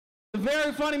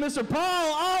very funny Mr.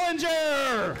 Paul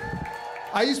Ollinger.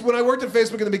 When I worked at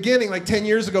Facebook in the beginning, like 10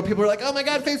 years ago, people were like, oh my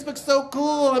God, Facebook's so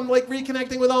cool. I'm like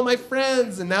reconnecting with all my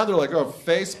friends. And now they're like, oh,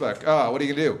 Facebook. Oh, what are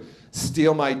you gonna do?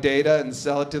 Steal my data and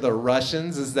sell it to the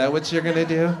Russians? Is that what you're gonna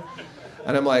do?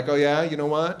 And I'm like, oh yeah, you know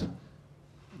what?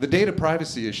 The data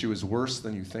privacy issue is worse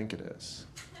than you think it is.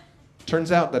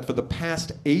 Turns out that for the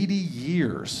past 80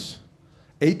 years,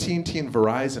 AT&T and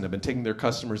Verizon have been taking their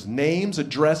customers' names,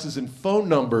 addresses, and phone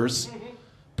numbers,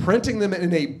 printing them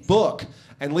in a book,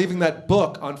 and leaving that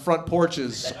book on front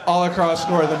porches all across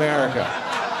North America.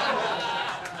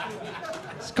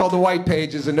 It's called the White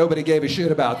Pages, and nobody gave a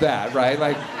shit about that, right?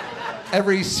 Like,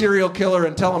 every serial killer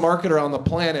and telemarketer on the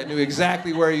planet knew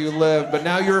exactly where you lived, but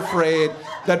now you're afraid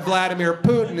that Vladimir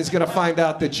Putin is gonna find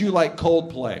out that you like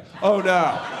Coldplay. Oh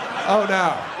no, oh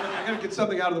no. I gotta get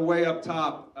something out of the way up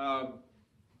top.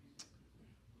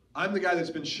 I'm the guy that's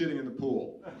been shitting in the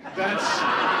pool.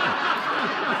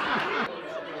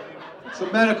 It's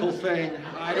a medical thing.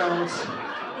 I don't.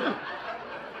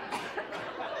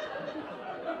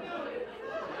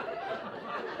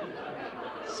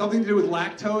 Something to do with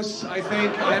lactose, I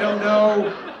think. I don't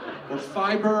know. Or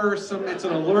fiber, it's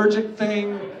an allergic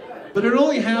thing. But it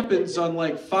only happens on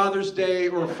like Father's Day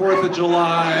or 4th of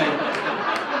July.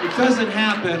 It doesn't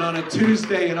happen on a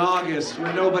Tuesday in August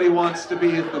when nobody wants to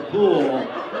be at the pool.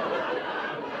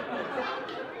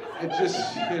 It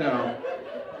just, you know,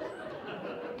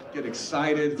 get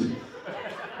excited.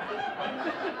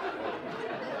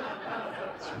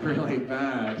 It's really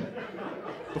bad.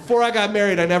 Before I got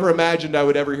married, I never imagined I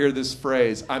would ever hear this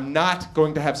phrase. I'm not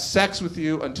going to have sex with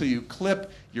you until you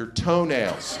clip your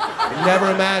toenails. I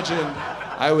never imagined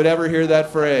I would ever hear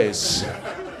that phrase.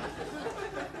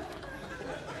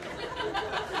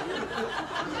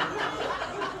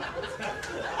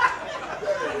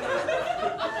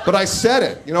 But I said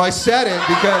it. You know, I said it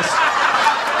because,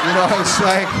 you know, it's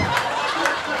like,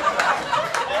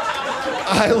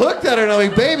 I looked at her and I'm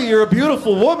like, baby, you're a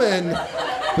beautiful woman,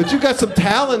 but you got some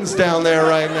talons down there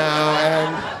right now,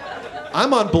 and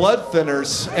I'm on blood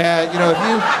thinners, and, you know, if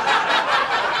you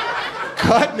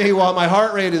cut me while my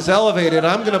heart rate is elevated,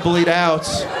 I'm gonna bleed out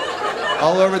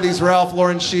all over these Ralph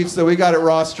Lauren sheets that we got at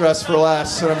Ross Dress for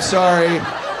Less, and I'm sorry.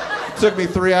 It took me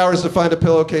 3 hours to find a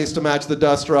pillowcase to match the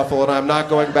dust ruffle, and I'm not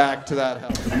going back to that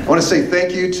hell. I want to say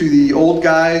thank you to the old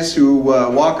guys who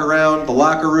walk around the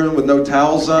locker room with no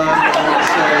towels on. I want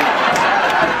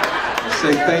to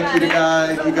say thank you to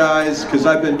you guys, because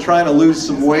I've been trying to lose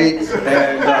some weight,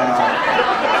 and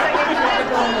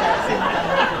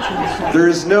there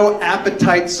is no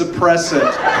appetite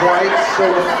suppressant quite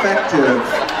so effective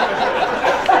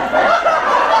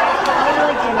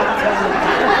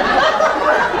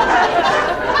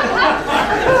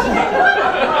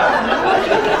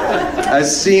as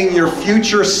seeing your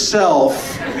future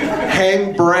self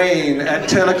hang brain at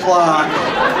 10 o'clock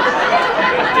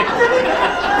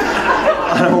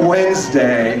on a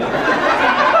Wednesday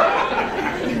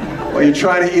while you're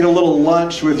trying to eat a little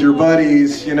lunch with your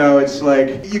buddies. You know, it's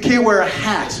like, you can't wear a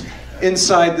hat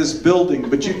inside this building,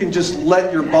 but you can just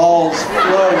let your balls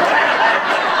float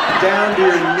down to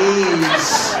your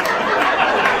knees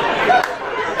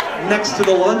next to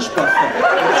the lunch buffet.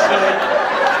 It's like,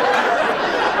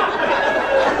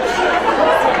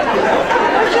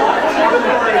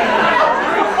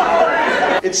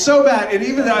 it's so bad, and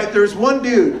even there's one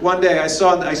dude, one day I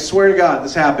swear to God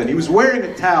this happened, he was wearing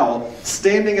a towel,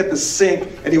 standing at the sink,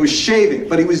 and he was shaving,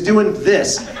 but he was doing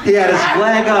this. He had his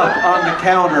leg up on the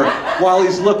counter while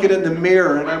he's looking in the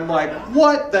mirror, and I'm like,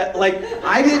 what the, like,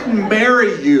 I didn't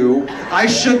marry you, I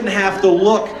shouldn't have to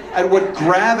look at what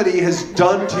gravity has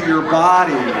done to your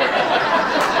body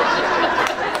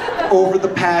over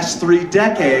the past 3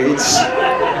 decades.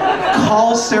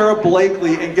 Call Sarah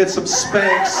Blakely and get some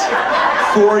Spanx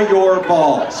for your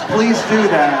balls. Please do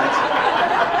that.